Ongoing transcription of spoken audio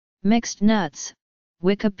Mixed nuts,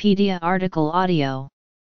 Wikipedia article audio.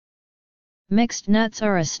 Mixed nuts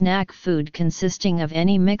are a snack food consisting of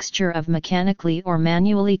any mixture of mechanically or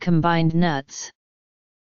manually combined nuts.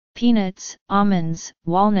 Peanuts, almonds,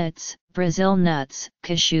 walnuts, Brazil nuts,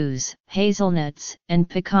 cashews, hazelnuts, and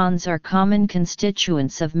pecans are common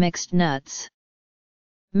constituents of mixed nuts.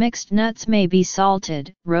 Mixed nuts may be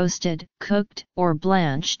salted, roasted, cooked, or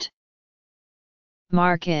blanched.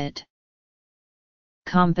 Market.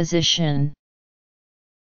 Composition.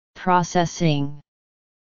 Processing.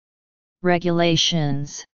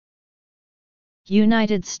 Regulations.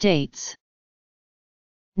 United States.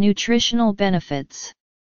 Nutritional benefits.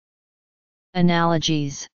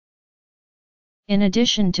 Analogies. In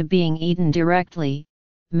addition to being eaten directly,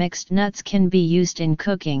 mixed nuts can be used in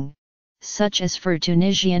cooking, such as for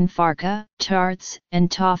Tunisian farka, tarts,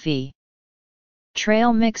 and toffee.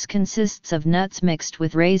 Trail mix consists of nuts mixed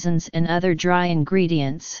with raisins and other dry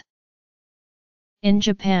ingredients. In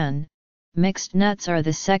Japan, mixed nuts are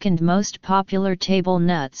the second most popular table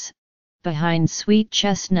nuts, behind sweet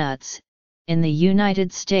chestnuts. In the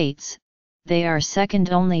United States, they are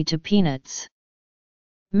second only to peanuts.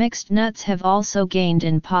 Mixed nuts have also gained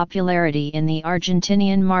in popularity in the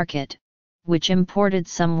Argentinian market, which imported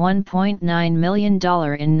some $1.9 million in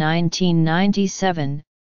 1997,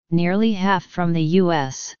 nearly half from the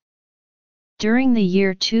U.S. During the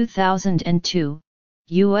year 2002,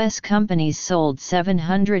 U.S. companies sold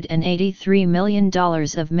 $783 million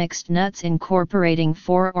of mixed nuts incorporating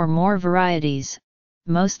 4 or more varieties,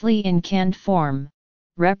 mostly in canned form,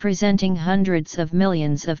 representing hundreds of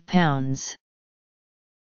millions of pounds.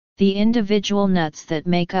 The individual nuts that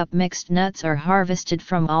make up mixed nuts are harvested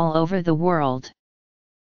from all over the world.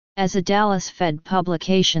 As a Dallas-Fed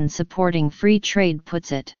publication supporting free trade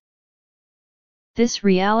puts it, this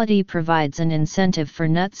reality provides an incentive for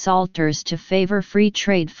nut salters to favor free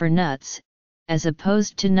trade for nuts, as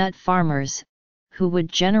opposed to nut farmers, who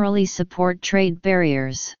would generally support trade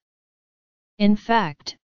barriers. In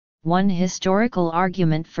fact, one historical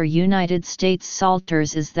argument for United States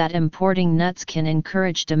salters is that importing nuts can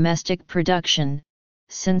encourage domestic production,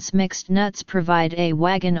 since mixed nuts provide a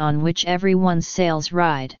wagon on which everyone's sales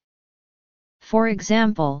ride. For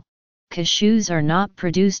example, cashews are not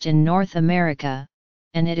produced in North America,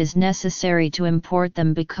 and it is necessary to import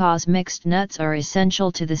them because mixed nuts are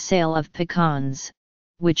essential to the sale of pecans,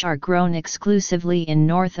 which are grown exclusively in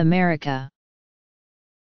North America.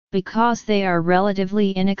 Because they are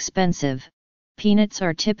relatively inexpensive, peanuts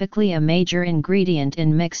are typically a major ingredient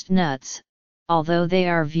in mixed nuts, although they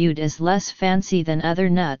are viewed as less fancy than other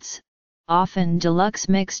nuts. Often deluxe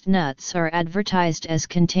mixed nuts are advertised as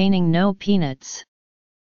containing no peanuts.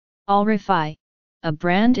 Al-Rifai, a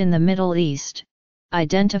brand in the Middle East,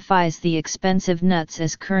 identifies the expensive nuts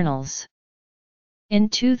as kernels. In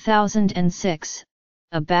 2006,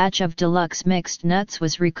 a batch of deluxe mixed nuts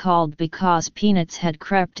was recalled because peanuts had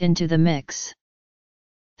crept into the mix.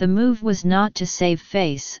 The move was not to save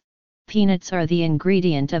face. Peanuts are the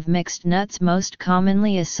ingredient of mixed nuts most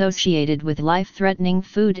commonly associated with life-threatening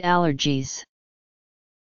food allergies.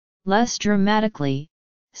 Less dramatically,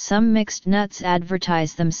 some mixed nuts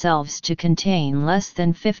advertise themselves to contain less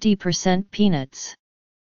than 50% peanuts.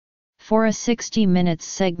 For a 60 Minutes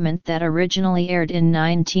segment that originally aired in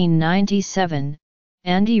 1997,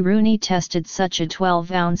 Andy Rooney tested such a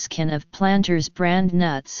 12-ounce can of Planters brand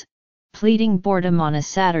nuts, pleading boredom on a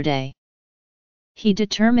Saturday. He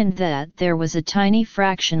determined that there was a tiny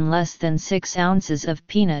fraction less than 6 ounces of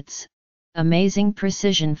peanuts, amazing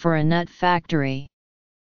precision for a nut factory.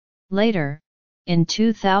 Later, in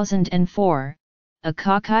 2004, a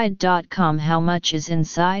cockeyed.com How Much Is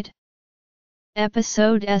Inside?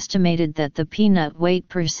 Episode estimated that the peanut weight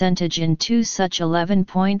percentage in 2 such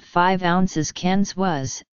 11.5 ounces cans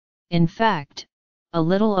was, in fact, a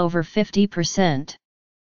little over 50%.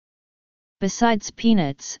 Besides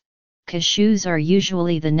peanuts, cashews are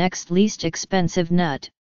usually the next least expensive nut,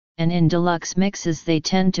 and in deluxe mixes they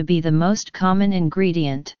tend to be the most common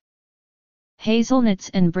ingredient. Hazelnuts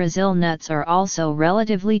and Brazil nuts are also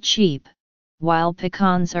relatively cheap, while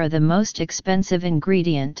pecans are the most expensive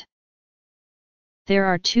ingredient. There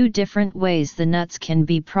are 2 different ways the nuts can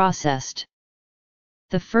be processed.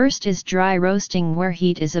 The first is dry roasting, where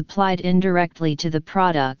heat is applied indirectly to the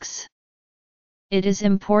products. It is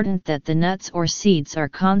important that the nuts or seeds are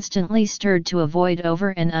constantly stirred to avoid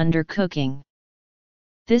over and undercooking.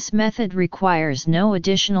 This method requires no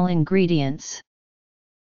additional ingredients.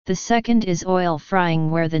 The second is oil frying,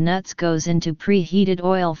 where the nuts goes into preheated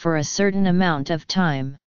oil for a certain amount of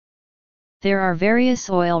time. There are various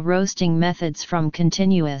oil roasting methods from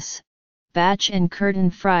continuous, batch and curtain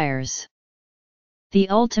fryers. The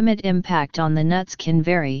ultimate impact on the nuts can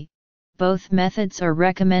vary, both methods are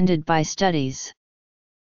recommended by studies.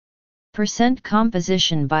 Percent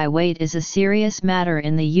composition by weight is a serious matter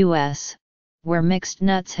in the U.S., where mixed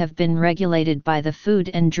nuts have been regulated by the Food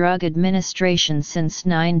and Drug Administration since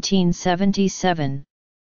 1977.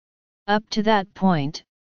 Up to that point,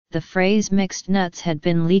 the phrase mixed nuts had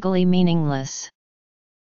been legally meaningless.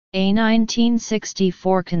 A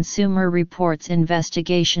 1964 Consumer Reports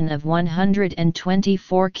investigation of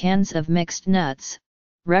 124 cans of mixed nuts,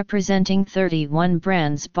 representing 31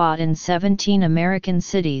 brands bought in 17 American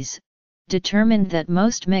cities, determined that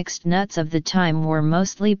most mixed nuts of the time were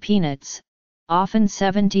mostly peanuts, often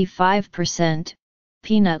 75%.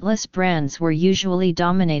 Peanutless brands were usually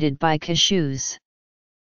dominated by cashews.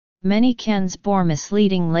 Many cans bore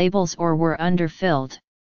misleading labels or were underfilled.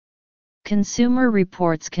 Consumer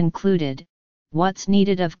Reports concluded, what's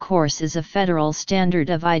needed of course is a federal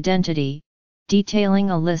standard of identity,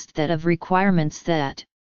 detailing a list of requirements that,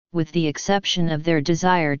 with the exception of their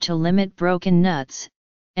desire to limit broken nuts,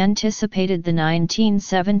 anticipated the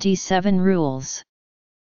 1977 rules.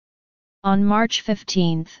 On March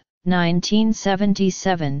 15,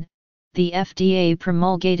 1977, the FDA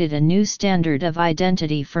promulgated a new standard of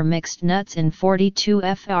identity for mixed nuts in 42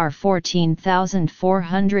 FR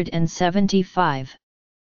 14475.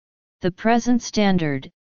 The present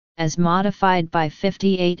standard, as modified by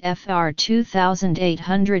 58 FR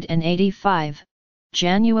 2885,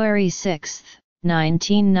 January 6,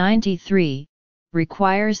 1993,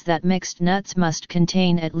 requires that mixed nuts must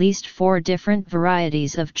contain at least 4 different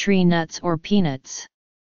varieties of tree nuts or peanuts.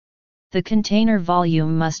 The container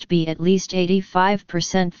volume must be at least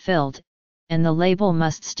 85% filled, and the label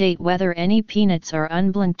must state whether any peanuts are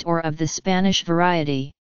unblinked or of the Spanish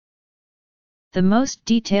variety. The most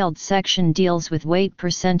detailed section deals with weight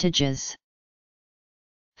percentages.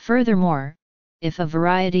 Furthermore, if a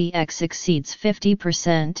variety X exceeds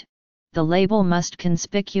 50%, the label must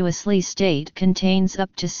conspicuously state contains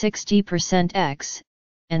up to 60% X,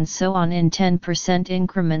 and so on in 10%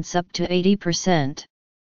 increments up to 80%.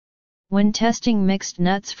 When testing mixed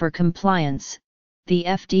nuts for compliance, the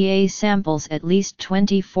FDA samples at least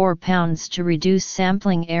 24 pounds to reduce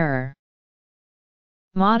sampling error.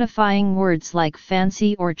 Modifying words like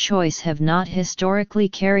fancy or choice have not historically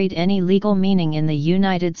carried any legal meaning in the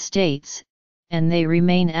United States, and they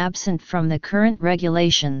remain absent from the current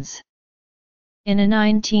regulations. In a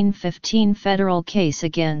 1915 federal case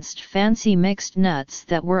against fancy mixed nuts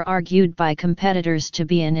that were argued by competitors to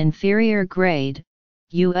be an inferior grade,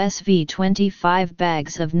 US v. 25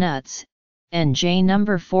 bags of nuts, NJ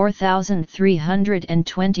number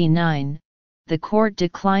 4329, the court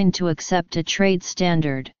declined to accept a trade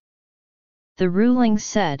standard. The ruling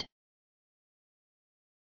said,